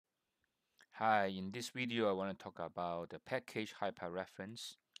Hi, in this video I want to talk about the package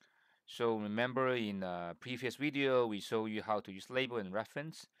hyperreference. So remember in the previous video we showed you how to use label and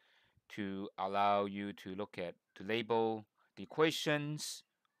reference to allow you to label the equations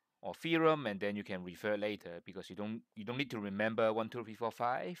or theorem, and then you can refer later because you don't need to remember 1 2 3 4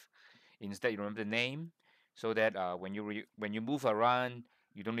 5. Instead you remember the name, so that when you move around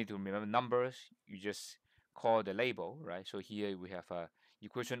you don't need to remember numbers, you just call the label, right? So here we have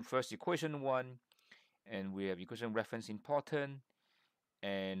equation 1, and we have equation reference important,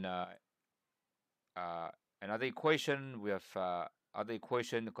 and uh, another equation we have other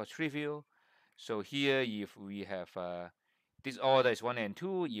equation called trivial. So here if we have this order is 1 and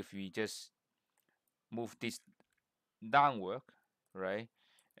 2, if we just move this downward, right,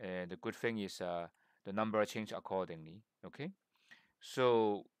 and the good thing is the number change accordingly. Okay,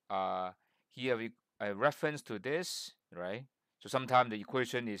 so here we a reference to this, right? So sometimes the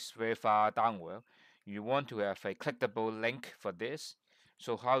equation is very far downward. You want to have a clickable link for this.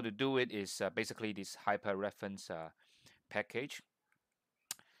 So how to do it is basically this hyperreference package.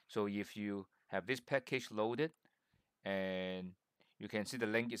 So if you have this package loaded, and you can see the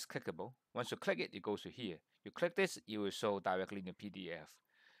link is clickable. Once you click it, it goes to here. You click this, it will show directly in the PDF.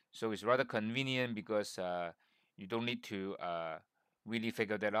 So it's rather convenient because you don't need to really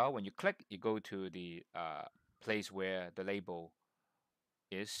figure that out. When you click, you go to the place where the label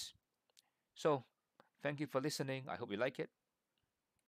is. So thank you for listening. I hope you like it.